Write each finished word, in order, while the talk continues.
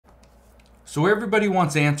So everybody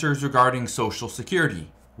wants answers regarding Social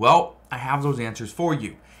Security. Well, I have those answers for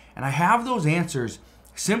you. And I have those answers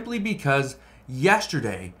simply because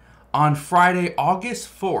yesterday, on Friday, August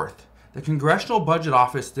 4th, the Congressional Budget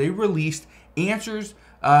Office, they released answers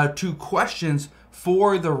to questions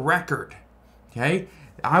for the record. Okay,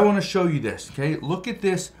 I want to show you this. Okay, look at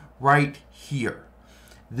this right here.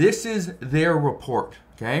 This is their report.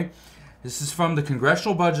 Okay, this is from the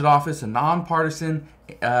Congressional Budget Office, a nonpartisan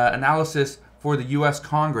analysis for the U.S.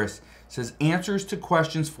 Congress. It says answers to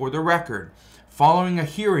questions for the record following a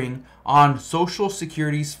hearing on Social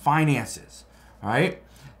Security's finances. All right,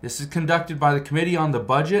 this is conducted by the Committee on the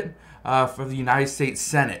Budget for the United States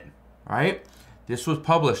Senate. All right, this was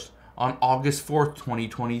published on August 4th,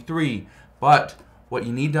 2023. But what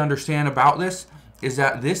you need to understand about this is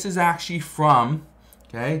that this is actually from,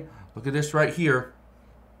 okay, look at this right here.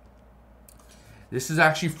 This is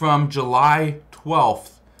actually from July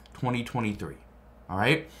 12th, 2023. All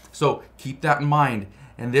right, so keep that in mind.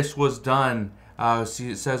 And this was done,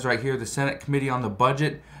 see it says right here, the Senate Committee on the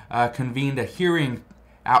Budget convened a hearing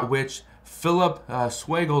at which Philip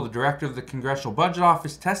Swagel, the director of the Congressional Budget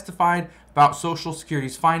Office, testified about Social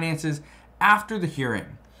Security's finances after the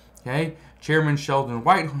hearing. Okay, Chairman Sheldon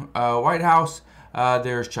Whitehouse,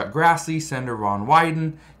 there's Chuck Grassley, Senator Ron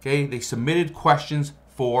Wyden. Okay, they submitted questions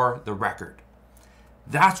for the record.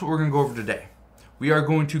 That's what we're going to go over today. We are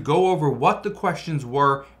going to go over what the questions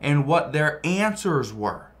were and what their answers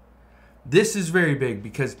were. This is very big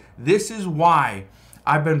because this is why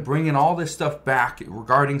I've been bringing all this stuff back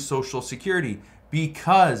regarding Social Security,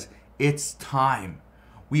 because it's time.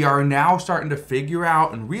 We are now starting to figure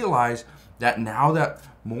out and realize that now that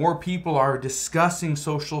more people are discussing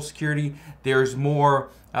Social Security, there's more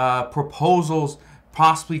proposals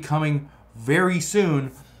possibly coming very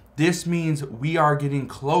soon. This means we are getting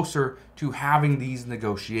closer to having these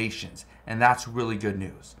negotiations, and that's really good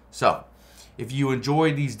news. So, if you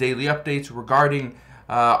enjoy these daily updates regarding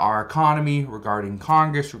our economy, regarding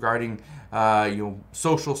Congress, regarding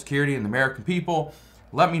Social Security and the American people,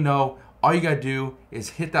 let me know. All you gotta do is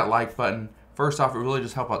hit that like button. First off, it really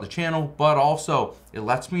just helps out the channel, but also it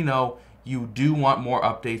lets me know you do want more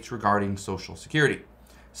updates regarding Social Security.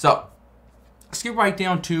 So let's get right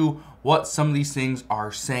down to what some of these things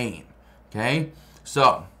are saying. Okay,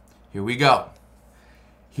 so here we go.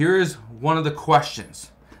 Here is one of the questions.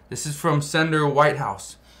 This is from Senator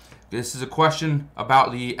Whitehouse. This is a question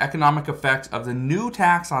about the economic effects of the new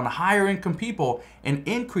tax on higher income people and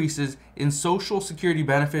increases in Social Security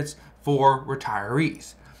benefits for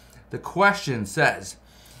retirees. The question says,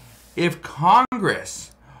 if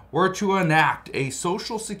Congress were to enact a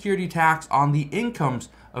Social Security tax on the incomes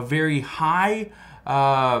of very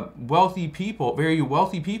wealthy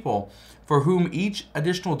people for whom each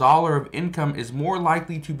additional dollar of income is more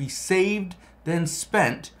likely to be saved than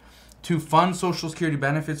spent to fund Social Security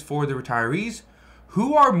benefits for the retirees,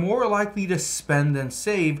 who are more likely to spend than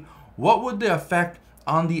save, what would the effect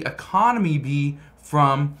on the economy be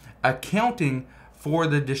from accounting for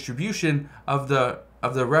the distribution of the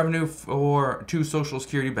revenue to Social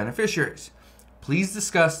Security beneficiaries? Please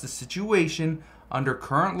discuss the situation under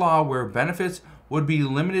current law where benefits would be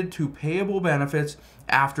limited to payable benefits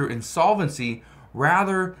after insolvency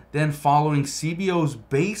rather than following CBO's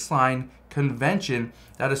baseline convention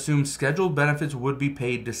that assumes scheduled benefits would be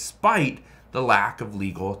paid despite the lack of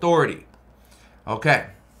legal authority. Okay,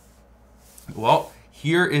 well,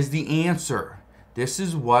 here is the answer. This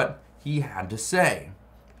is what he had to say.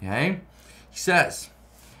 Okay, he says,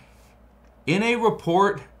 in a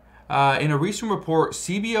recent report,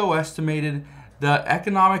 CBO estimated the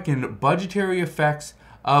economic and budgetary effects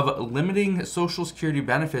of limiting Social Security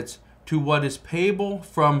benefits to what is payable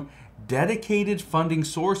from dedicated funding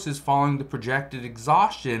sources following the projected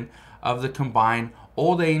exhaustion of the combined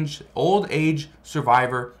old age,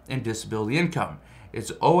 survivor, and disability income.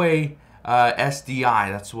 It's OA SDI.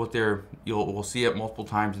 That's what we'll see it multiple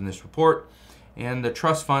times in this report. And the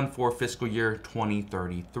trust fund for fiscal year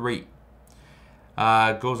 2033.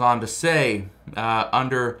 Goes on to say,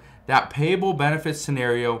 under that payable benefits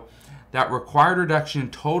scenario, that required reduction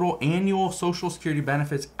in total annual Social Security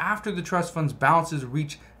benefits after the trust fund's balances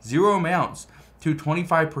reach zero amounts to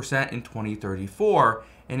 25% in 2034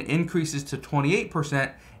 and increases to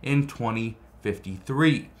 28% in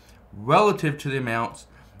 2053 relative to the amounts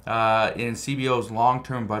in CBO's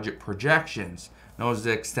long-term budget projections, known as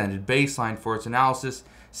the extended baseline for its analysis.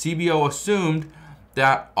 CBO assumed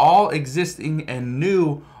that all existing and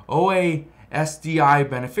new OA SDI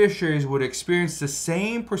beneficiaries would experience the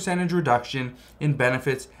same percentage reduction in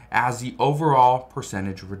benefits as the overall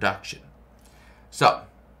percentage reduction. So,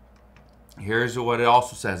 Here's what it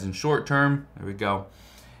also says. In short term, there we go.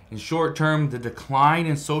 In short term, the decline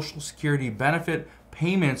in Social Security benefit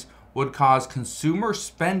payments would cause consumer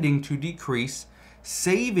spending to decrease,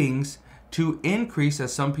 savings to increase,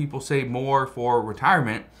 as some people say, more for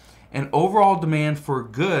retirement, and overall demand for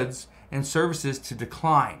goods and services to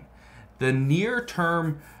decline. The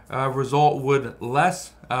near-term result would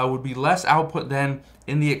be less output than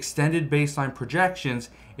in the extended baseline projections,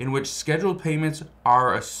 in which scheduled payments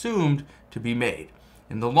are assumed to be made.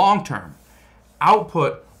 In the long term,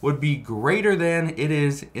 output would be greater than it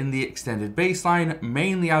is in the extended baseline,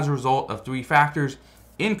 mainly as a result of three factors: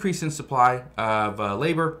 increase in supply of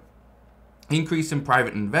labor, increase in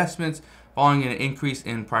private investments following an increase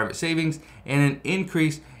in private savings, and an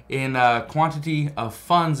increase in quantity of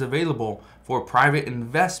funds available for private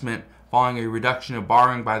investment following a reduction of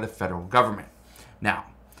borrowing by the federal government. Now,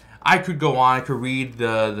 I could go on, I could read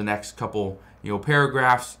the next couple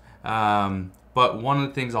paragraphs, but one of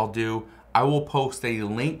the things I'll do, I will post a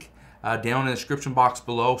link down in the description box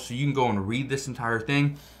below so you can go and read this entire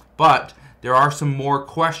thing. But there are some more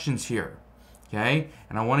questions here, okay?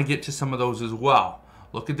 And I want to get to some of those as well.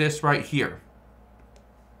 Look at this right here,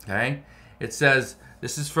 okay? It says,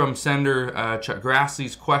 this is from Senator Chuck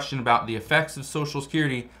Grassley's question about the effects of Social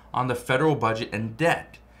Security on the federal budget and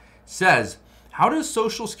debt. It says, how does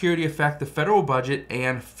Social Security affect the federal budget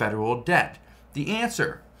and federal debt? The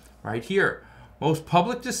answer, right here. Most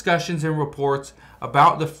public discussions and reports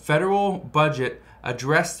about the federal budget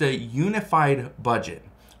address the unified budget,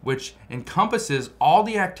 which encompasses all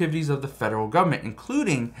the activities of the federal government,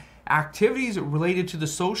 including activities related to the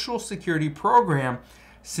Social Security program.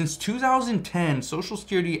 Since 2010, Social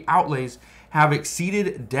Security outlays have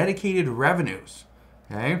exceeded dedicated revenues.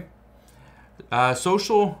 Okay?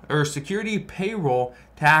 Social Security payroll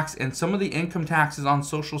tax and some of the income taxes on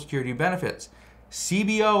Social Security benefits.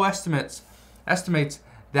 CBO estimates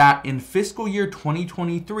that in fiscal year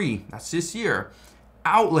 2023, that's this year,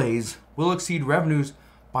 outlays will exceed revenues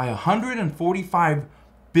by $145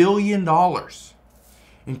 billion,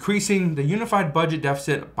 increasing the unified budget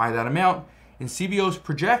deficit by that amount. In CBO's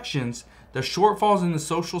projections, the shortfalls in the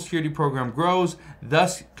Social Security program grows,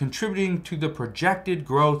 thus contributing to the projected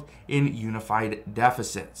growth in unified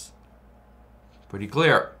deficits. Pretty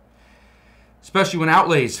clear. Especially when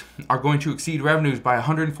outlays are going to exceed revenues by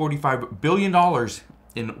 $145 billion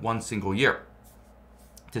in one single year.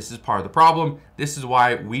 This is part of the problem. This is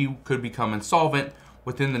why we could become insolvent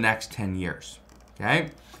within the next 10 years.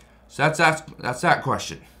 Okay? So that's that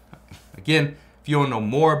question. Again, if you want to know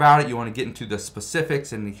more about it, you want to get into the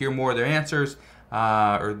specifics and hear more of their answers,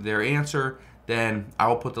 or their answer, then I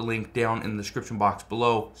will put the link down in the description box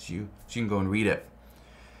below so you can go and read it.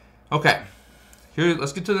 Okay, here,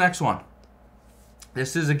 let's get to the next one.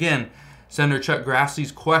 This is, again, Senator Chuck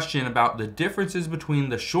Grassley's question about the differences between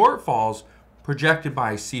the shortfalls projected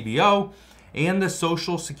by CBO and the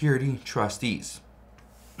Social Security trustees.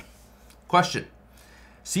 Question.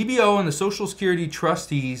 CBO and the Social Security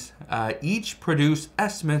trustees each produce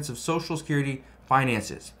estimates of Social Security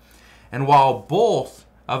finances. And while both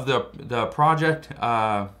of you project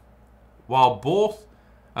a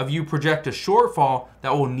shortfall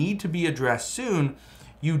that will need to be addressed soon,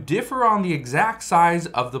 you differ on the exact size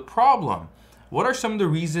of the problem. What are some of the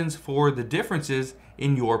reasons for the differences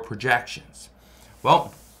in your projections?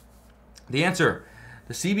 Well, the answer,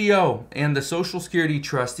 the CBO and the Social Security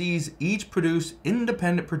trustees each produce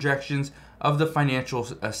independent projections of the financial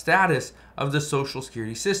status of the Social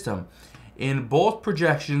Security system. In both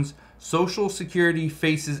projections, Social Security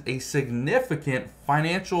faces a significant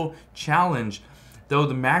financial challenge, though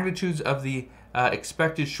the magnitudes of the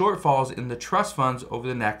expected shortfalls in the trust funds over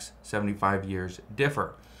the next 75 years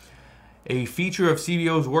differ. A feature of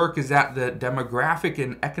CBO's work is that the demographic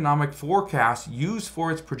and economic forecasts used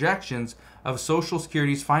for its projections of Social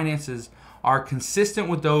Security's finances are consistent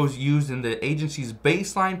with those used in the agency's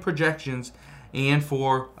baseline projections and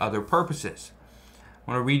for other purposes.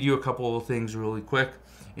 I want to read you a couple of things really quick.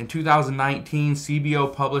 In 2019,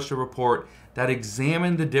 CBO published a report that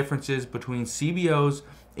examined the differences between CBO's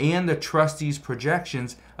and the trustees'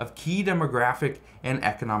 projections of key demographic and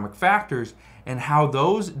economic factors, and how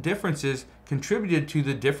those differences contributed to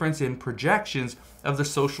the difference in projections of the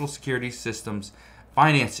Social Security system's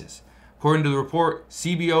finances. According to the report,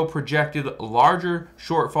 CBO projected larger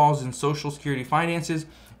shortfalls in Social Security finances,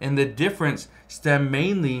 and the difference stemmed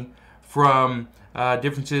mainly from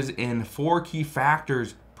differences in four key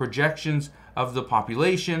factors: projections of the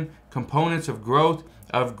population, components of growth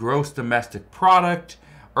of gross domestic product,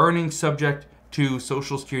 earnings subject to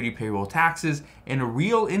Social Security payroll taxes, and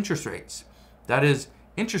real interest rates. That is,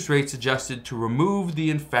 interest rates adjusted to remove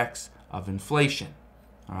the effects of inflation.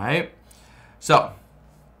 All right? So,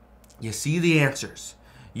 you see the answers.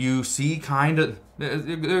 You see kind of,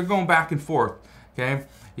 they're going back and forth, okay?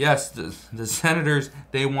 Yes, the senators,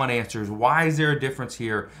 they want answers. Why is there a difference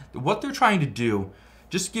here? What they're trying to do,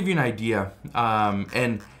 just to give you an idea,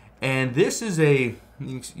 and this is a,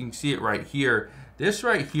 you can see it right here. This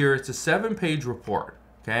right here, it's a 7-page report,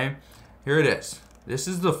 okay? Here it is. This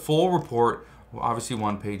is the full report. Well, obviously,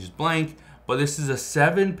 one page is blank, but this is a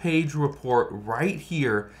 7-page report right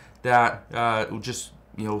here that just,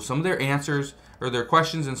 you know, some of their answers, or their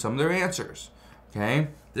questions and some of their answers, okay?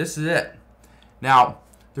 This is it. Now,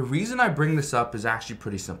 the reason I bring this up is actually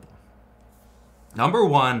pretty simple. Number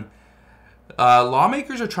one,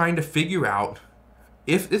 lawmakers are trying to figure out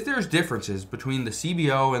if there's differences between the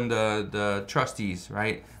CBO and the trustees,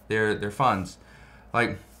 right? Their funds.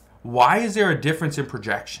 Like, why is there a difference in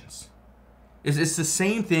projections? It's the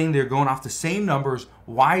same thing. They're going off the same numbers.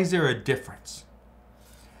 Why is there a difference?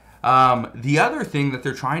 The other thing that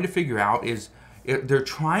they're trying to figure out is they're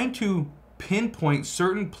trying to pinpoint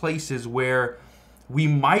certain places where we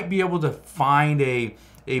might be able to find a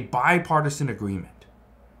bipartisan agreement.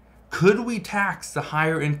 Could we tax the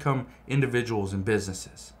higher income individuals and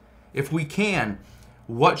businesses? If we can,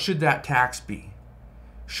 what should that tax be?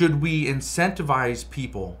 Should we incentivize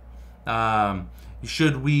people?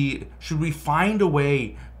 Should we find a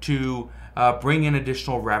way to bring in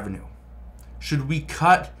additional revenue? Should we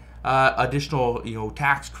cut additional, you know,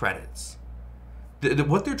 tax credits?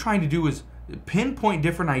 What they're trying to do is pinpoint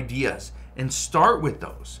different ideas and start with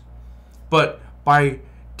those. But by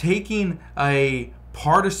taking a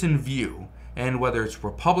partisan view, and whether it's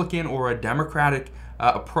Republican or a Democratic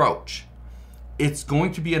approach, it's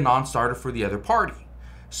going to be a non-starter for the other party.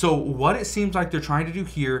 So what it seems like they're trying to do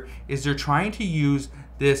here is they're trying to use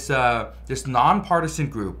this nonpartisan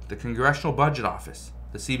group, the Congressional Budget Office,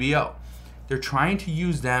 the CBO. They're trying to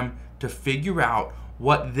use them to figure out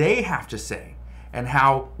what they have to say and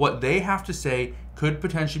how what they have to say could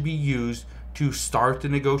potentially be used to start the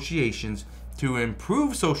negotiations to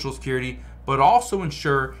improve Social Security, but also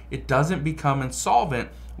ensure it doesn't become insolvent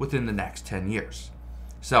within the next 10 years.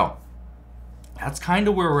 So that's kind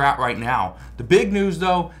of where we're at right now. The big news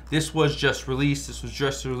though, this was just released. This was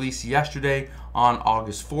just released yesterday on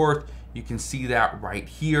August 4th. You can see that right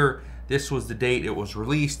here. This was the date it was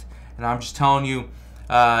released. And I'm just telling you,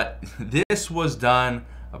 this was done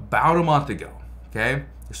about a month ago, okay?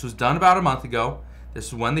 This was done about a month ago. This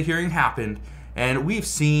is when the hearing happened. And we've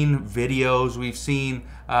seen videos, we've seen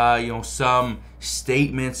some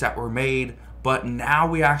statements that were made, but now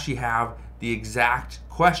we actually have the exact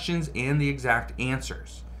questions and the exact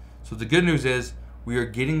answers. So the good news is we are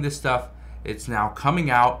getting this stuff. It's now coming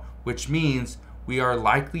out, which means we are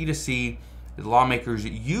likely to see the lawmakers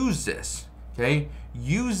use this, okay?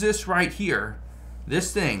 Use this right here,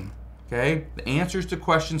 this thing, okay? The answers to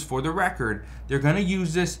questions for the record, they're going to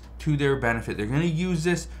use this to their benefit. They're going to use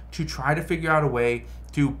this to try to figure out a way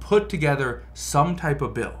to put together some type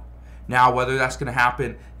of bill. Now, whether that's going to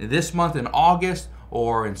happen this month in August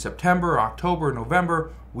or in September, October,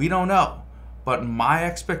 November, we don't know. But my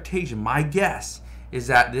expectation, my guess, is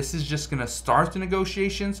that this is just going to start the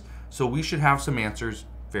negotiations, so we should have some answers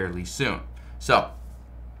fairly soon. So,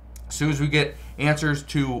 as soon as we get answers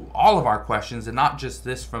to all of our questions, and not just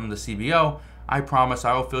this from the CBO, I promise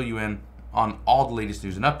I will fill you in on all the latest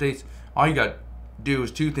news and updates. All you got to do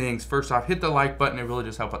is two things. First off, hit the like button. It really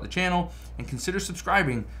does help out the channel. And consider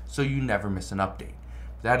subscribing so you never miss an update.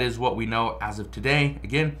 That is what we know as of today.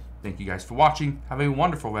 Again, thank you guys for watching. Have a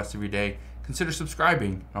wonderful rest of your day. Consider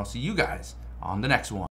subscribing, and I'll see you guys on the next one.